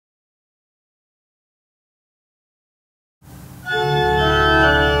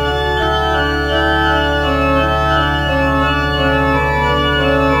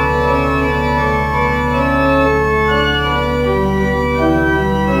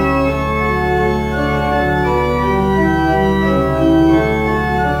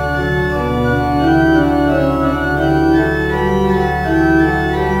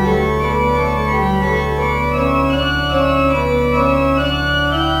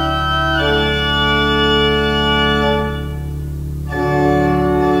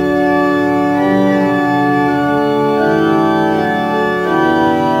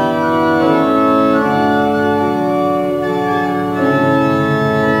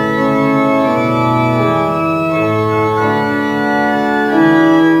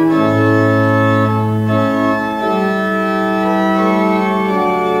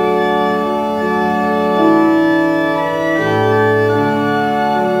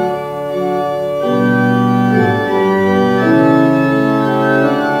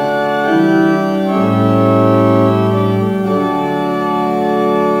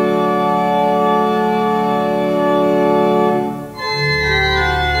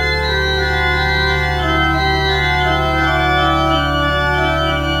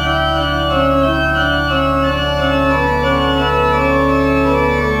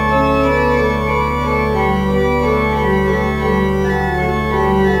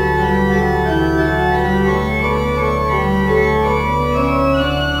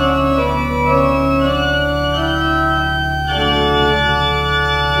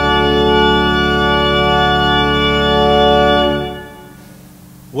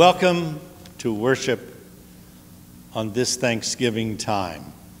Welcome to worship on this Thanksgiving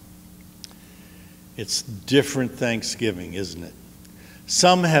time. It's different Thanksgiving, isn't it?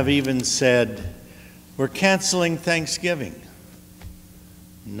 Some have even said, we're canceling Thanksgiving.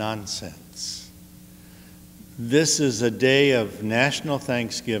 Nonsense. This is a day of national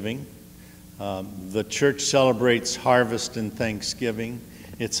Thanksgiving. The church celebrates harvest and Thanksgiving.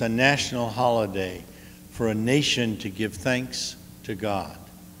 It's a national holiday for a nation to give thanks to God.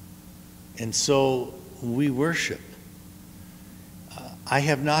 And so we worship. I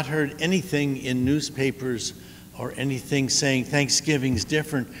have not heard anything in newspapers or anything saying Thanksgiving's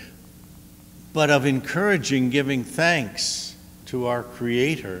different, but of encouraging giving thanks to our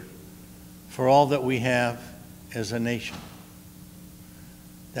Creator for all that we have as a nation.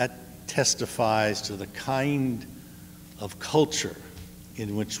 That testifies to the kind of culture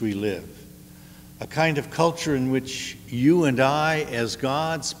in which we live. A kind of culture in which you and I, as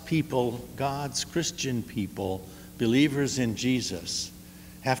God's people, God's Christian people, believers in Jesus,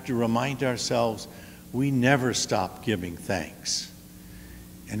 have to remind ourselves we never stop giving thanks.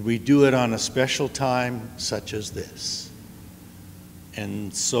 And we do it on a special time such as this.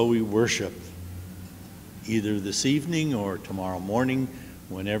 And so we worship either this evening or tomorrow morning,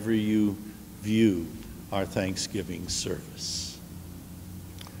 whenever you view our Thanksgiving service.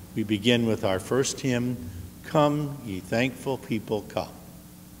 We begin with our first hymn, Come, Ye Thankful People, Come.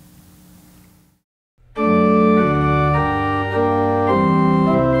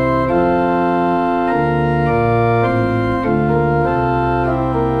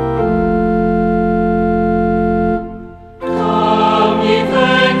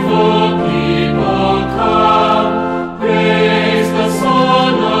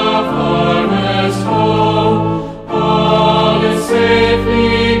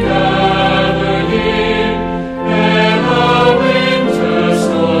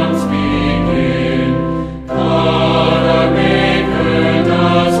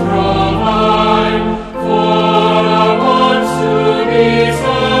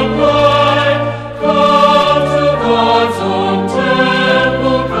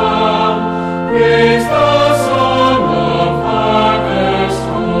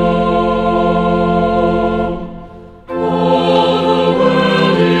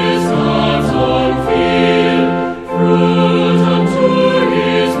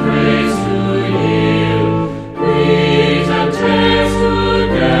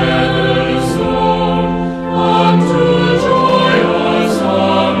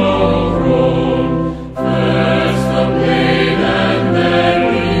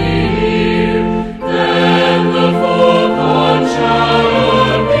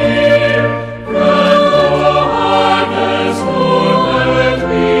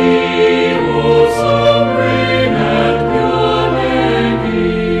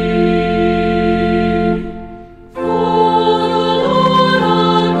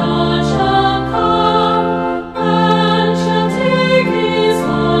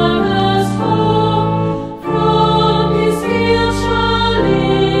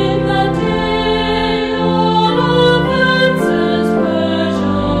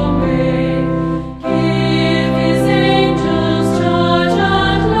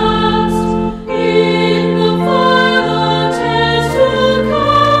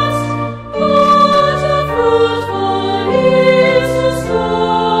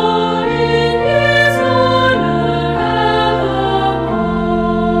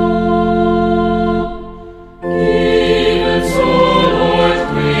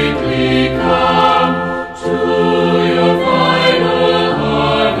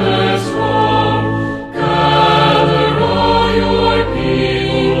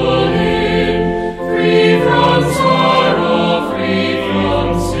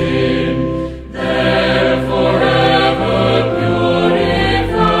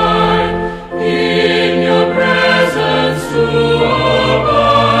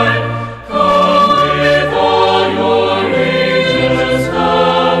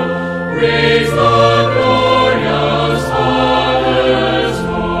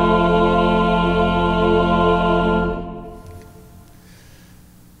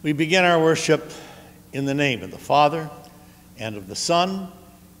 We begin our worship in the name of the Father, and of the Son,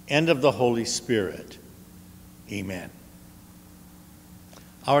 and of the Holy Spirit. Amen.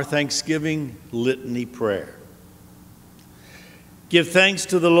 Our Thanksgiving Litany Prayer. Give thanks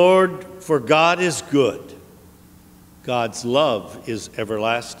to the Lord, for God is good. God's love is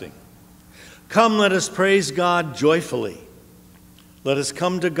everlasting. Come, let us praise God joyfully. Let us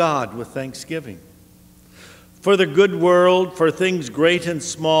come to God with thanksgiving. For the good world, for things great and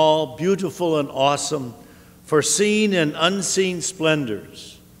small, beautiful and awesome, for seen and unseen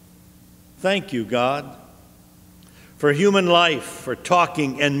splendors, Thank you, God, for human life, for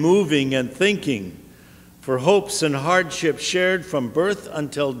talking and moving and thinking, for hopes and hardships shared from birth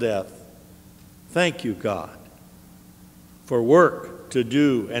until death. Thank you, God, for work to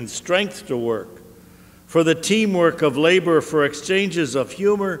do and strength to work, for the teamwork of labor, for exchanges of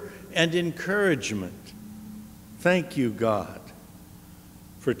humor and encouragement. Thank you, God,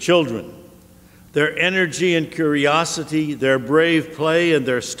 for children, their energy and curiosity, their brave play and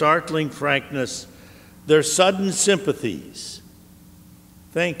their startling frankness, their sudden sympathies.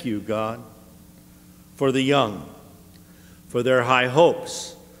 Thank you, God, for the young, for their high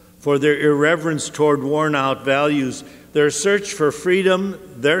hopes, for their irreverence toward worn-out values, their search for freedom,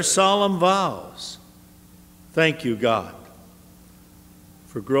 their solemn vows. Thank you, God,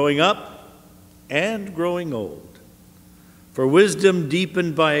 for growing up and growing old, for wisdom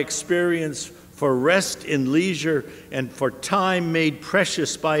deepened by experience, for rest in leisure, and for time made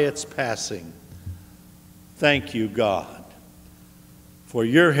precious by its passing. Thank you, God, for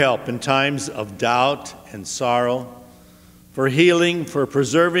your help in times of doubt and sorrow, for healing, for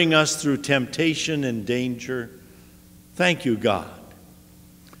preserving us through temptation and danger. Thank you, God,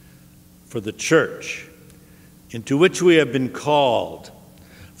 for the church into which we have been called,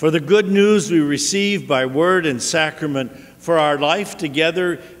 for the good news we receive by word and sacrament, for our life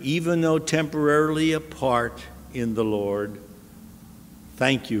together, even though temporarily apart in the Lord.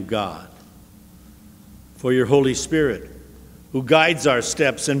 Thank you, God, for your Holy Spirit, who guides our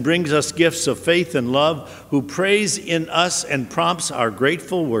steps and brings us gifts of faith and love, who prays in us and prompts our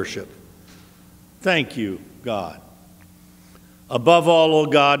grateful worship. Thank you, God. Above all, O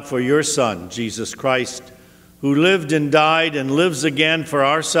God, for your Son, Jesus Christ, who lived and died and lives again for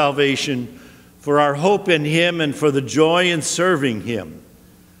our salvation, for our hope in him and for the joy in serving him.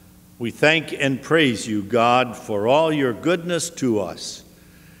 We thank and praise you, God, for all your goodness to us.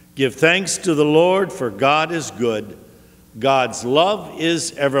 Give thanks to the Lord, for God is good. God's love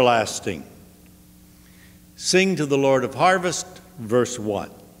is everlasting. Sing to the Lord of harvest, verse 1.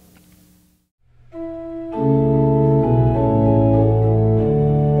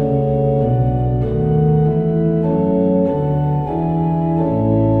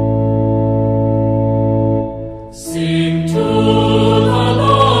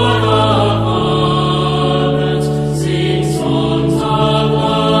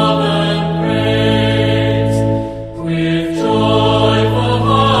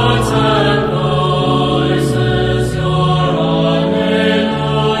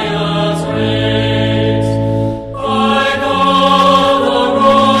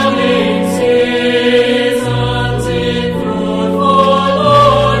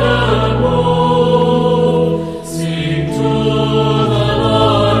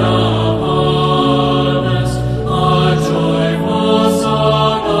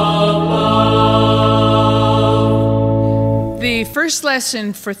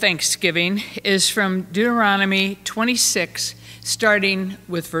 Lesson for Thanksgiving is from Deuteronomy 26, starting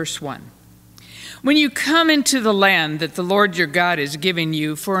with verse 1. When you come into the land that the Lord your God is giving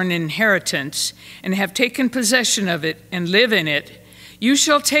you for an inheritance and have taken possession of it and live in it, you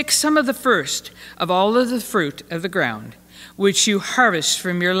shall take some of the first of all of the fruit of the ground, which you harvest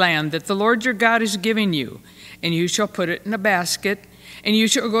from your land that the Lord your God is giving you, and you shall put it in a basket, and you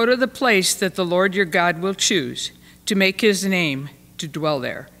shall go to the place that the Lord your God will choose to make his name to dwell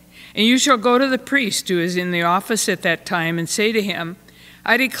there. And you shall go to the priest who is in the office at that time and say to him,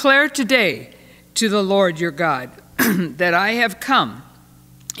 I declare today to the Lord your God that I have come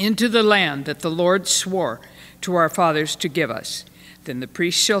into the land that the Lord swore to our fathers to give us. Then the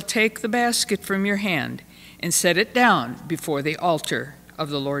priest shall take the basket from your hand and set it down before the altar of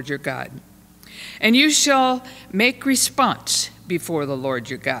the Lord your God. And you shall make response before the Lord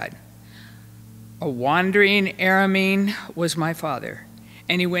your God. A wandering Aramean was my father,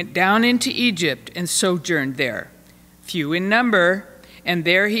 and he went down into Egypt and sojourned there, few in number, and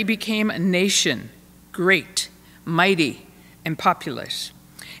there he became a nation, great, mighty, and populous.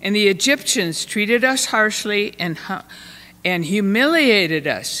 And the Egyptians treated us harshly and humiliated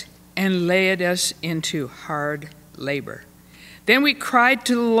us and led us into hard labor. Then we cried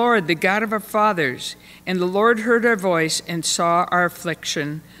to the Lord, the God of our fathers, and the Lord heard our voice and saw our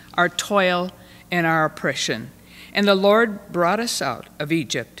affliction, our toil, and our oppression. And the Lord brought us out of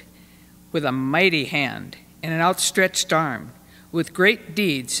Egypt with a mighty hand and an outstretched arm, with great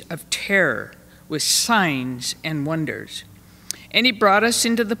deeds of terror, with signs and wonders. And he brought us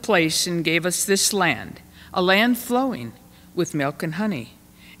into the place and gave us this land, a land flowing with milk and honey.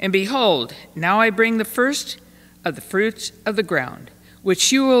 And behold, now I bring the first of the fruits of the ground,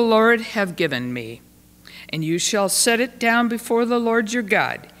 which you, O Lord, have given me. And you shall set it down before the Lord your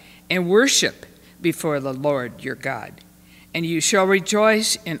God, and worship before the Lord your God. And you shall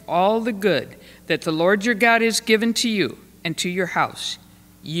rejoice in all the good that the Lord your God has given to you and to your house,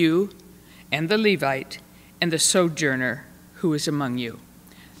 you and the Levite and the sojourner who is among you.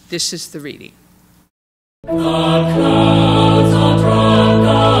 This is the reading. The clouds on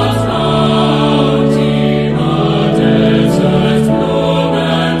God's mountain, the deserts bloom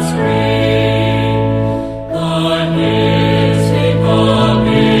and spring. The hills sing of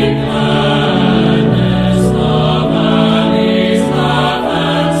in gladness, the valleys laugh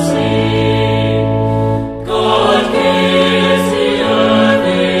and sing. God gives the earth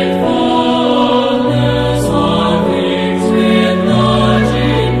in fullness, all things with large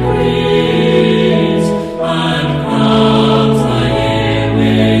increase, and crowns the year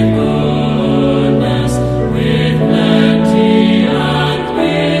with goodness, with plenty and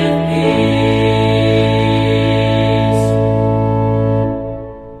with peace.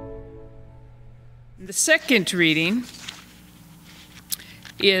 The second reading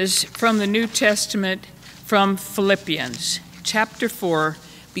is from the New Testament, from Philippians, chapter 4,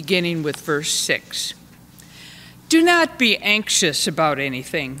 beginning with verse 6. Do not be anxious about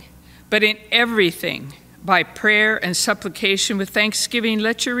anything, but in everything, by prayer and supplication with thanksgiving,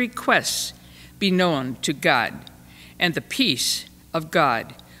 let your requests be known to God, and the peace of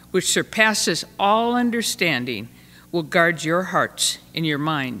God, which surpasses all understanding, will guard your hearts and your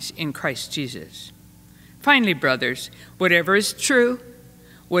minds in Christ Jesus. Finally, brothers, whatever is true,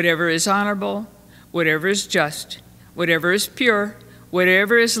 whatever is honorable, whatever is just, whatever is pure,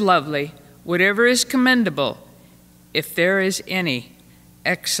 whatever is lovely, whatever is commendable, if there is any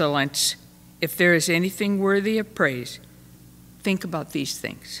excellence, if there is anything worthy of praise, think about these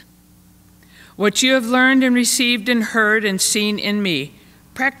things. What you have learned and received and heard and seen in me,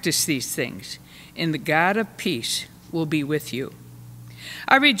 practice these things, and the God of peace will be with you.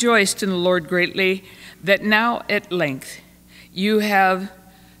 I rejoiced in the Lord greatly that now at length you have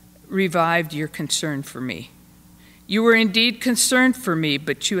revived your concern for me. You were indeed concerned for me,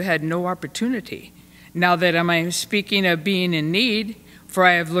 but you had no opportunity. Now that I am speaking of being in need, for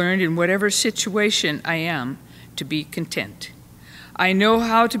I have learned in whatever situation I am to be content. I know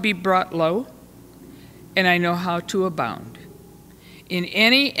how to be brought low, and I know how to abound. In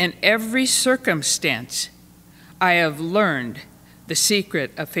any and every circumstance, I have learned the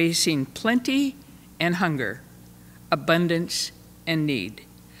secret of facing plenty and hunger, abundance and need.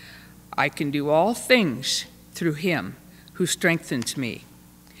 I can do all things through him who strengthens me.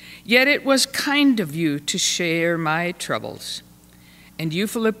 Yet it was kind of you to share my troubles. And you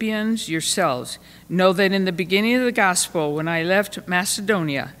Philippians yourselves know that in the beginning of the gospel, when I left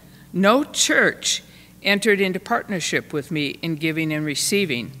Macedonia, no church entered into partnership with me in giving and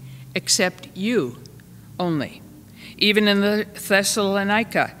receiving, except you only. Even in the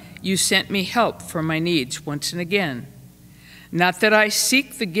Thessalonica, you sent me help for my needs once and again. Not that I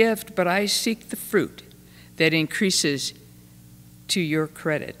seek the gift, but I seek the fruit that increases to your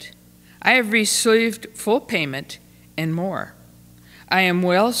credit. I have received full payment and more. I am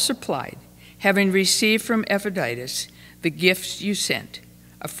well supplied, having received from Epaphroditus the gifts you sent,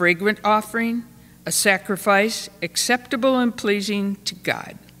 a fragrant offering, a sacrifice acceptable and pleasing to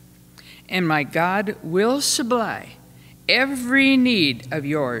God. And my God will supply every need of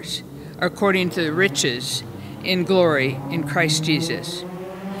yours according to the riches in glory in Christ Jesus.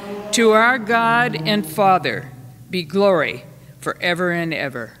 To our God and Father be glory forever and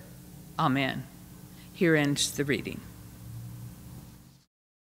ever. Amen. Here ends the reading.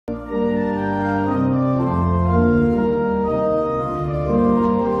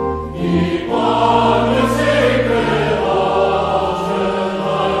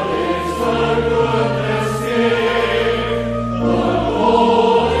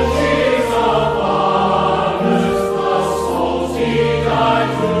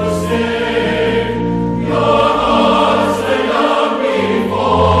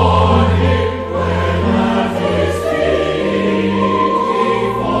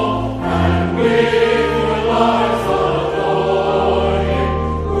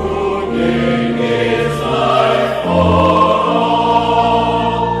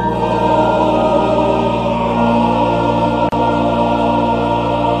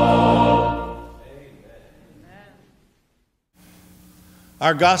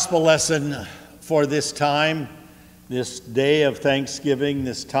 Our gospel lesson for this time, this day of Thanksgiving,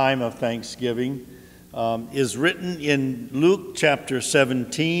 this time of Thanksgiving, is written in Luke chapter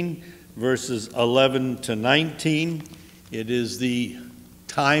 17, verses 11 to 19. It is the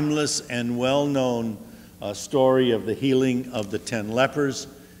timeless and well-known story of the healing of the 10 lepers.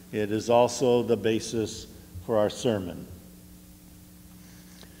 It is also the basis for our sermon.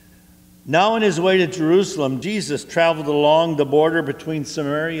 Now on his way to Jerusalem, Jesus traveled along the border between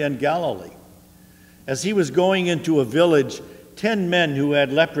Samaria and Galilee. As he was going into a village, 10 men who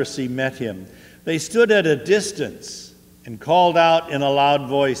had leprosy met him. They stood at a distance and called out in a loud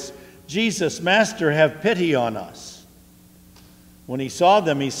voice, "Jesus, Master, have pity on us." When he saw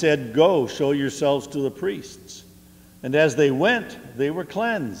them, he said, "Go, show yourselves to the priests." And as they went, they were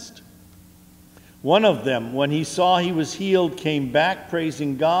cleansed. One of them, when he saw he was healed, came back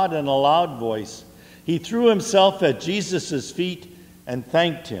praising God in a loud voice. He threw himself at Jesus' feet and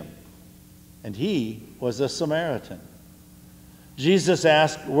thanked him. And he was a Samaritan. Jesus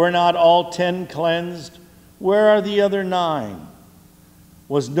asked, "Were not all 10 cleansed? Where are the other 9?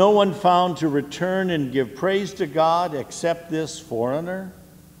 Was no one found to return and give praise to God except this foreigner?"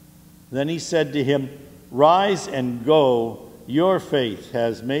 Then he said to him, "Rise and go. Your faith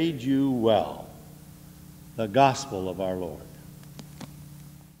has made you well." The gospel of our Lord.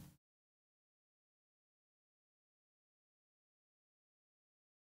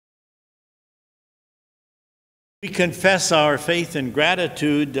 We confess our faith and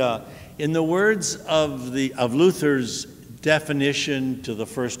gratitude in the words of Luther's definition to the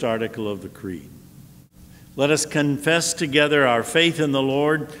first article of the Creed. Let us confess together our faith in the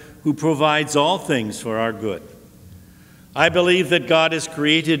Lord, who provides all things for our good. I believe that God has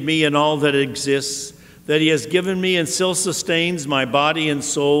created me and all that exists, that he has given me and still sustains my body and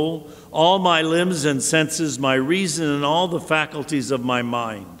soul, all my limbs and senses, my reason and all the faculties of my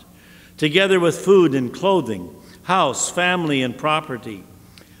mind, together with food and clothing, house, family, and property,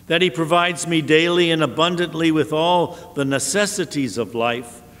 that he provides me daily and abundantly with all the necessities of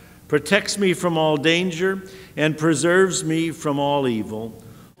life, protects me from all danger, and preserves me from all evil.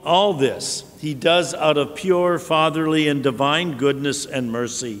 All this he does out of pure, fatherly, and divine goodness and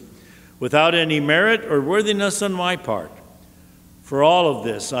mercy, without any merit or worthiness on my part. For all of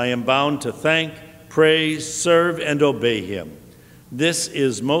this I am bound to thank, praise, serve, and obey him. This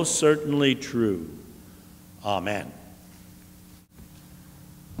is most certainly true. Amen.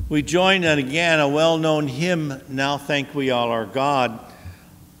 We join in again a well-known hymn, "Now Thank We All Our God."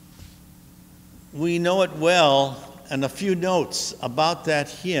 We know it well, and a few notes about that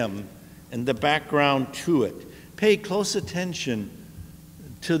hymn and the background to it. Pay close attention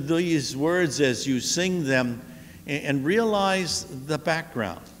to these words as you sing them and realize the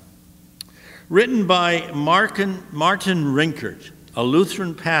background. Written by Martin Rinkert, a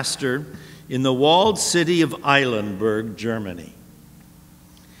Lutheran pastor in the walled city of Eilenburg, Germany.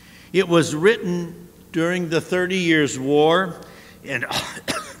 It was written during the 30 Years' War and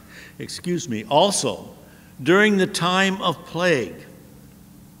also during the time of plague.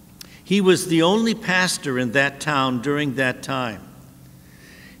 He was the only pastor in that town during that time.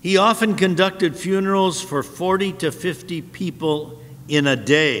 He often conducted funerals for 40 to 50 people in a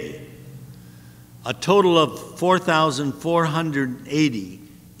day, a total of 4,480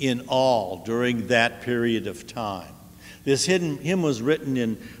 in all during that period of time. This hymn was written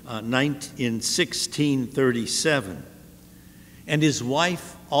in 1637, and his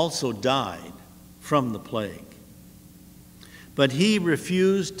wife also died from the plague. But he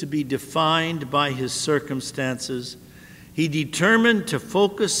refused to be defined by his circumstances. He determined to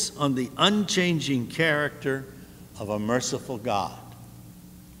focus on the unchanging character of a merciful God.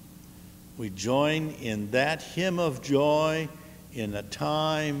 We join in that hymn of joy in a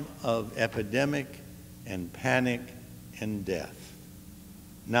time of epidemic and panic and death.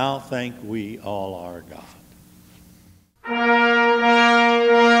 Now thank we all our God.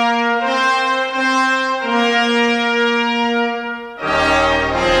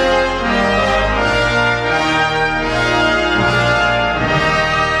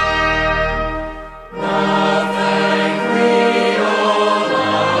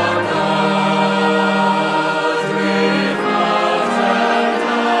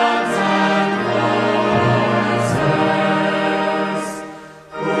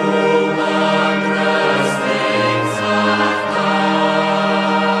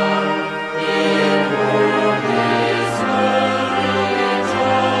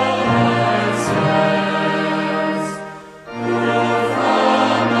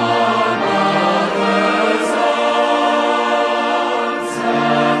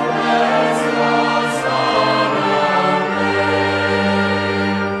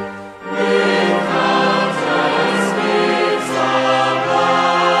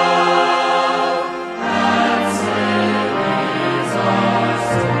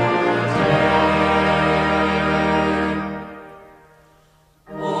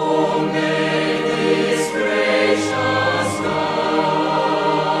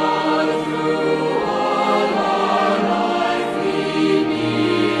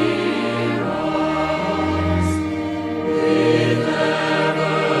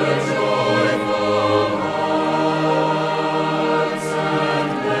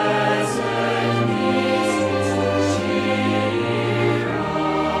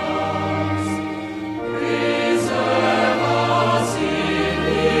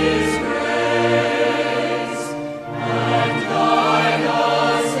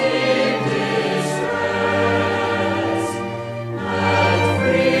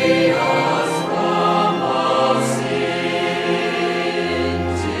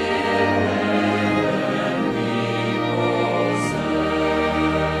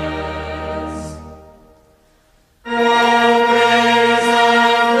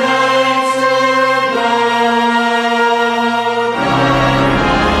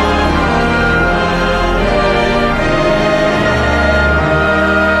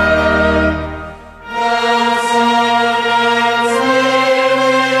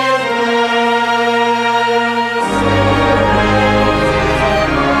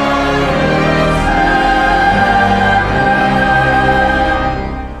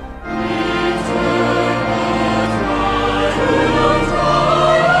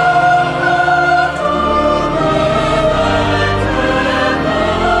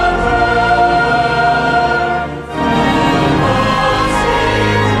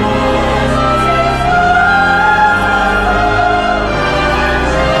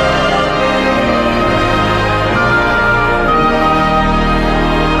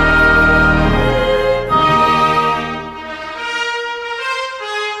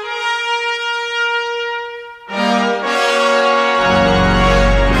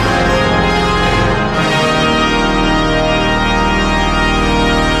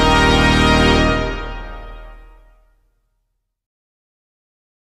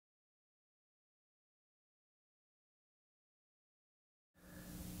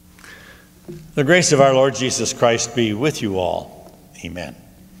 The grace of our Lord Jesus Christ be with you all. Amen.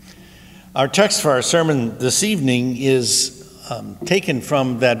 Our text for our sermon this evening is taken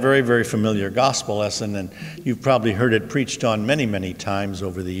from that very, very familiar gospel lesson, and you've probably heard it preached on many, many times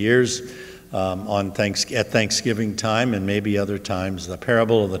over the years at Thanksgiving time and maybe other times, the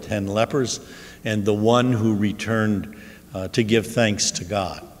parable of the 10 lepers and the one who returned to give thanks to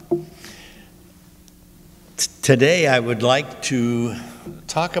God. Today I would like to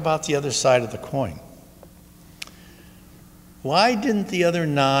talk about the other side of the coin. Why didn't the other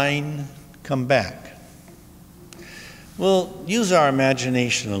 9 come back? We'll use our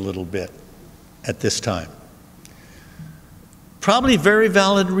imagination a little bit at this time. Probably very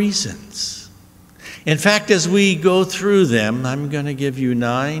valid reasons. In fact, as we go through them, I'm going to give you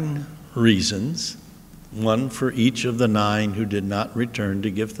 9 reasons, one for each of the 9 who did not return to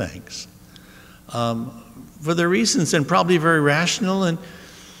give thanks. For their reasons, and probably very rational and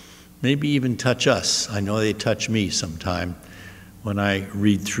maybe even touch us. I know they touch me sometime when I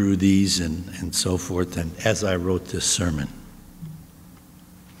read through these and so forth, and as I wrote this sermon.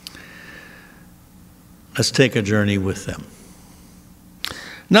 Let's take a journey with them.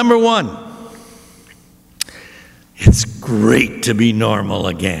 Number 1, it's great to be normal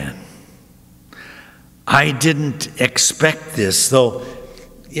again. I didn't expect this, though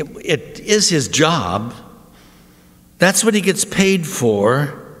it is his job. That's what he gets paid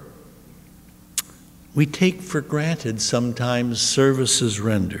for. We take for granted sometimes services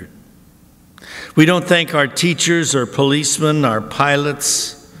rendered. We don't thank our teachers or policemen, our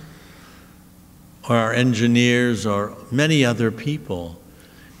pilots, or our engineers, or many other people,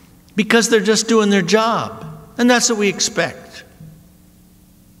 because they're just doing their job, and that's what we expect.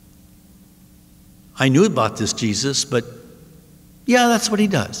 I knew about this Jesus, but yeah, that's what he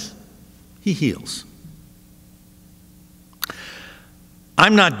does. He heals.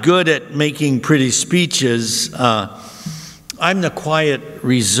 I'm not good at making pretty speeches. I'm the quiet,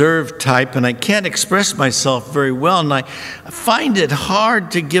 reserved type, and I can't express myself very well, and I find it hard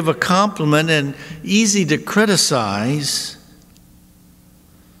to give a compliment and easy to criticize.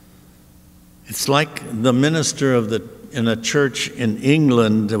 It's like the minister in a church in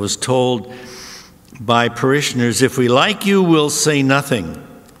England that was told by parishioners, if we like you, we'll say nothing.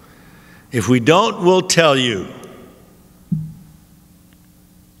 If we don't, we'll tell you.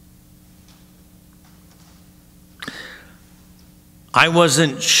 I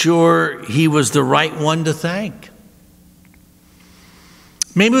wasn't sure he was the right one to thank.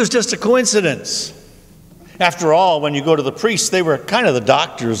 Maybe it was just a coincidence. After all, when you go to the priests, they were kind of the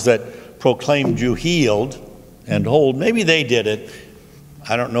doctors that proclaimed you healed and whole. Maybe they did it.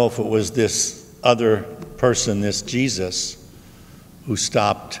 I don't know if it was this other person, this Jesus, who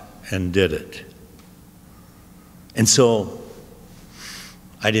stopped and did it. And so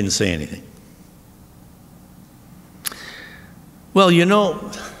I didn't say anything. Well, you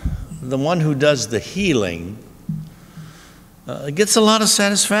know, the one who does the healing gets a lot of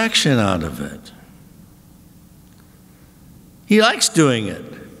satisfaction out of it. He likes doing it.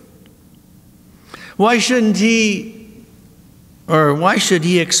 Why should he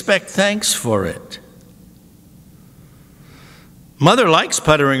expect thanks for it? Mother likes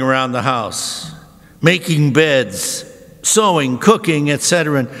puttering around the house, making beds, sewing, cooking,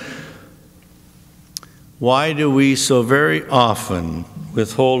 etc. Why do we so very often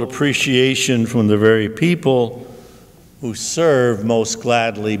withhold appreciation from the very people who serve most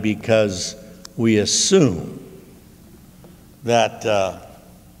gladly because we assume that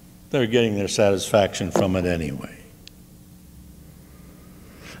they're getting their satisfaction from it anyway?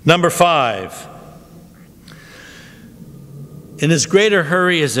 Number 5, in as great a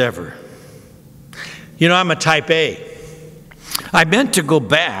hurry as ever. You know, I'm a type A. I meant to go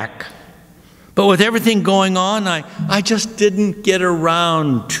back, but with everything going on, I just didn't get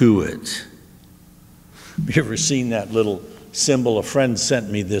around to it. Have you ever seen that little symbol? A friend sent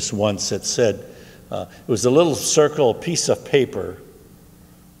me this once that said, it was a little circle, a piece of paper,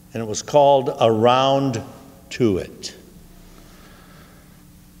 and it was called "Around to It."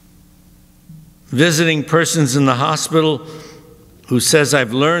 Visiting persons in the hospital who says,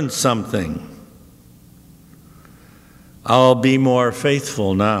 I've learned something. I'll be more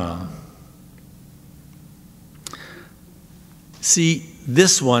faithful now. See,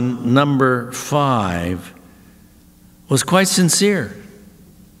 this one, number 5, was quite sincere.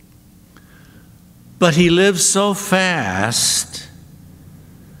 But he lived so fast,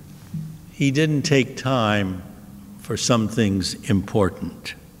 he didn't take time for some things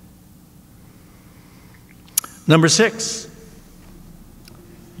important. Number 6,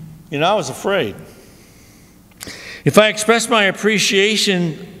 I was afraid. If I expressed my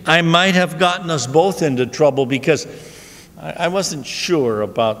appreciation, I might have gotten us both into trouble because I wasn't sure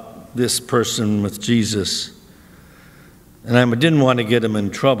about this person with Jesus. And I didn't want to get him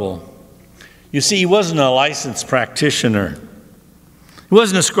in trouble. You see, he wasn't a licensed practitioner. He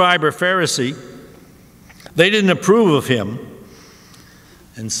wasn't a scribe or Pharisee. They didn't approve of him.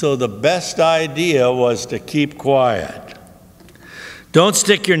 And so the best idea was to keep quiet. Don't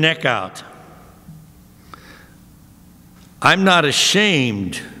stick your neck out. I'm not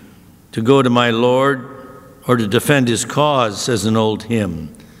ashamed to go to my Lord or to defend his cause, says an old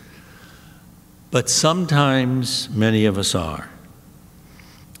hymn. But sometimes many of us are.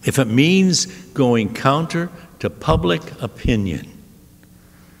 If it means going counter to public opinion,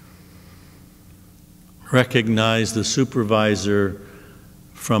 recognize the supervisor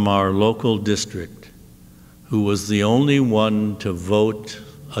from our local district who was the only one to vote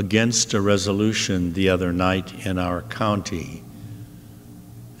against a resolution the other night in our county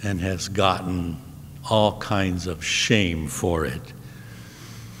and has gotten all kinds of shame for it.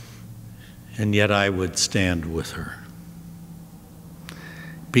 And yet I would stand with her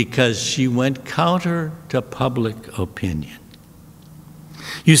because she went counter to public opinion.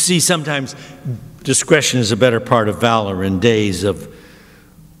 You see, sometimes discretion is a better part of valor in days of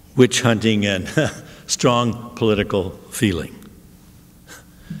witch hunting and strong political feeling.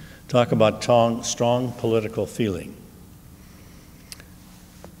 Talk about strong political feeling.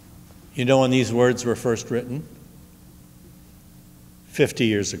 You know when these words were first written? 50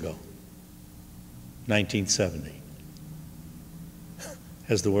 years ago, 1970.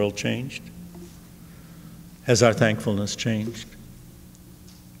 Has the world changed? Has our thankfulness changed?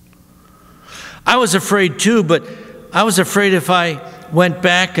 I was afraid too, but I was afraid if I went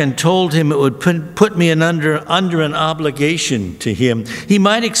back and told him it would put me under an obligation to him. He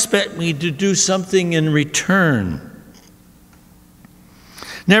might expect me to do something in return.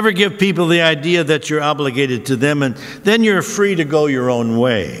 Never give people the idea that you're obligated to them, and then you're free to go your own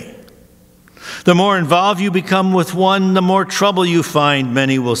way. The more involved you become with one, the more trouble you find,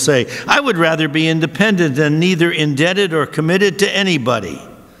 many will say. I would rather be independent and neither indebted or committed to anybody.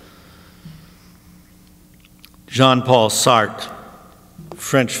 Jean-Paul Sartre,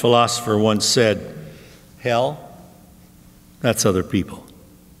 French philosopher, once said, hell, that's other people.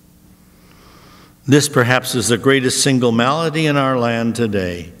 This perhaps is the greatest single malady in our land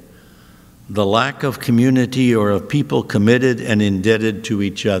today, the lack of community or of people committed and indebted to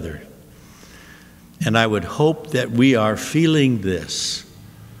each other. And I would hope that we are feeling this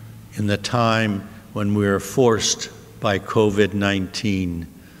in the time when we are forced by COVID-19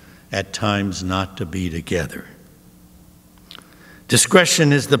 at times not to be together.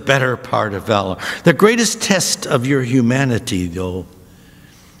 Discretion is the better part of valor. The greatest test of your humanity, though,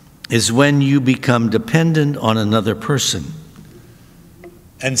 is when you become dependent on another person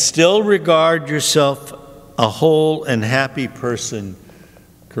and still regard yourself a whole and happy person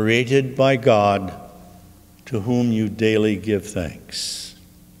created by God, to whom you daily give thanks.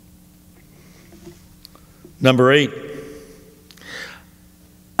 Number 8,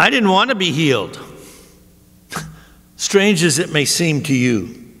 I didn't want to be healed. Strange as it may seem to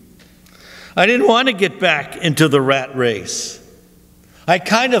you. I didn't want to get back into the rat race. I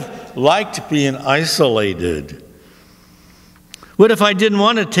kind of liked being isolated. What if I didn't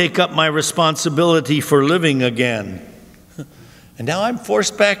want to take up my responsibility for living again? And now I'm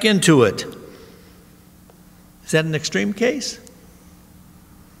forced back into it. Is that an extreme case?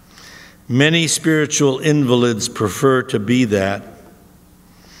 Many spiritual invalids prefer to be that.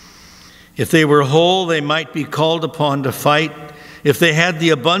 If they were whole, they might be called upon to fight. If they had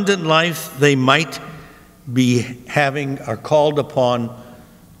the abundant life, they might be are called upon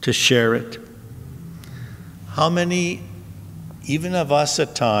to share it. How many, even of us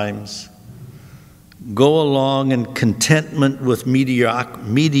at times, go along in contentment with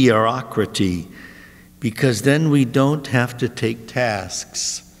mediocrity because then we don't have to take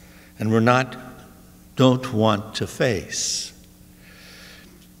tasks and don't want to face.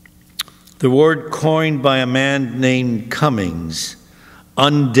 The word coined by a man named Cummings,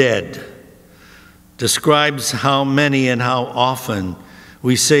 undead, describes how many and how often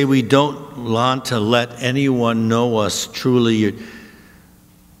we say we don't want to let anyone know us truly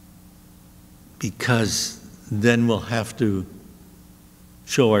because then we'll have to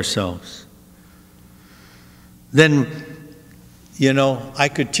show ourselves. Then, you know, I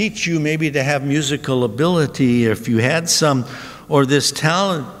could teach you maybe to have musical ability if you had some, or this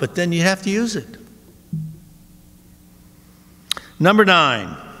talent, but then you have to use it. Number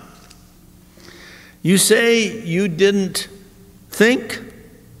 9, you say you didn't think?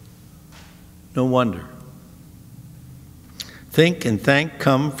 No wonder. Think and thank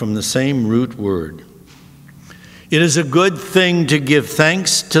come from the same root word. It is a good thing to give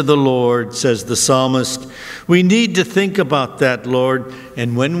thanks to the Lord, says the psalmist. We need to think about that, Lord,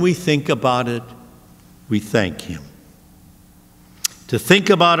 and when we think about it, we thank him. To think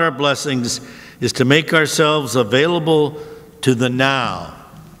about our blessings is to make ourselves available to the now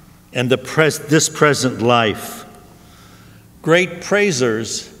and this present life. Great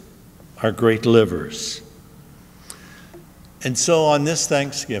praisers are great livers. And so on this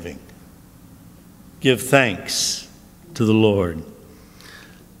Thanksgiving, give thanks to the Lord.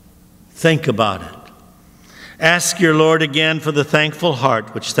 Think about it. Ask your Lord again for the thankful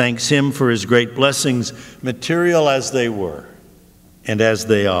heart which thanks him for his great blessings, material as they were and as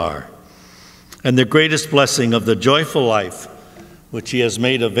they are, and the greatest blessing of the joyful life which he has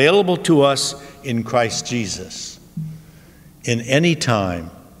made available to us in Christ Jesus, in any time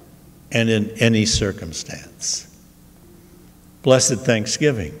and in any circumstance. Blessed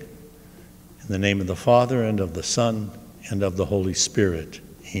Thanksgiving. In the name of the Father, and of the Son, and of the Holy Spirit.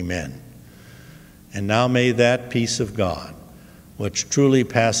 Amen. And now may that peace of God, which truly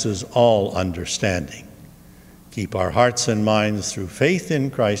passes all understanding, keep our hearts and minds through faith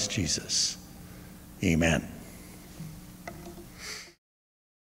in Christ Jesus. Amen.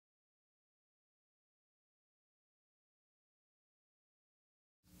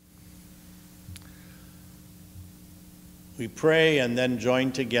 We pray and then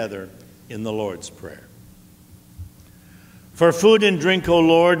join together in the Lord's Prayer. For food and drink, O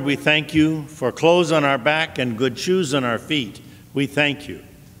Lord, we thank you. For clothes on our back and good shoes on our feet, we thank you.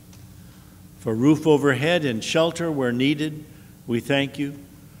 For roof overhead and shelter where needed, we thank you.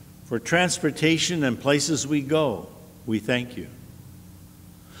 For transportation and places we go, we thank you.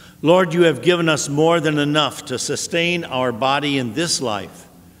 Lord, you have given us more than enough to sustain our body in this life.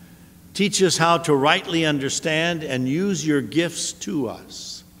 Teach us how to rightly understand and use your gifts to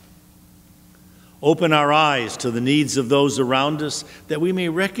us. Open our eyes to the needs of those around us, that we may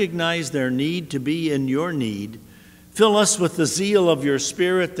recognize their need to be in your need. Fill us with the zeal of your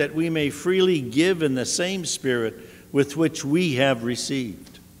Spirit, that we may freely give in the same Spirit with which we have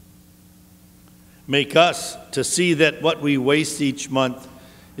received. Make us to see that what we waste each month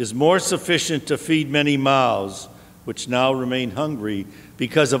is more sufficient to feed many mouths, which now remain hungry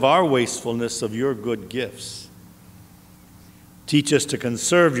because of our wastefulness of your good gifts. Teach us to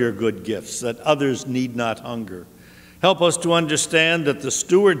conserve your good gifts, that others need not hunger. Help us to understand that the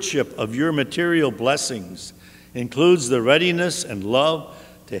stewardship of your material blessings includes the readiness and love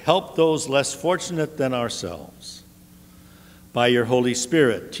to help those less fortunate than ourselves. By your Holy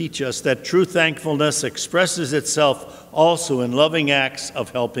Spirit, teach us that true thankfulness expresses itself also in loving acts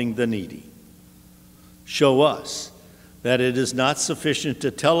of helping the needy. Show us that it is not sufficient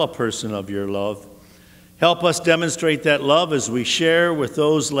to tell a person of your love. Help us demonstrate that love as we share with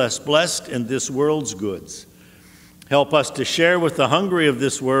those less blessed in this world's goods. Help us to share with the hungry of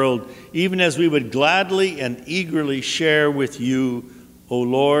this world, even as we would gladly and eagerly share with you, O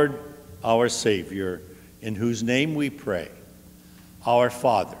Lord, our Savior, in whose name we pray. Our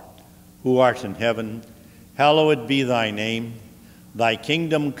Father, who art in heaven, hallowed be thy name. Thy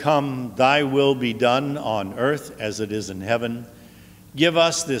kingdom come, thy will be done on earth as it is in heaven. Give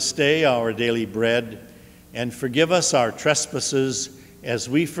us this day our daily bread, and forgive us our trespasses as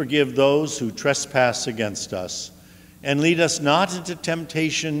we forgive those who trespass against us. And lead us not into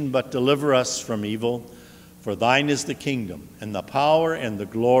temptation, but deliver us from evil. For thine is the kingdom, and the power, and the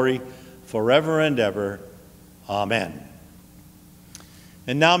glory, forever and ever. Amen.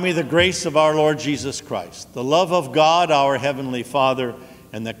 And now may the grace of our Lord Jesus Christ, the love of God, our Heavenly Father,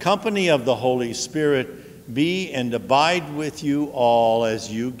 and the company of the Holy Spirit be and abide with you all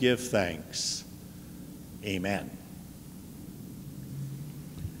as you give thanks. Amen.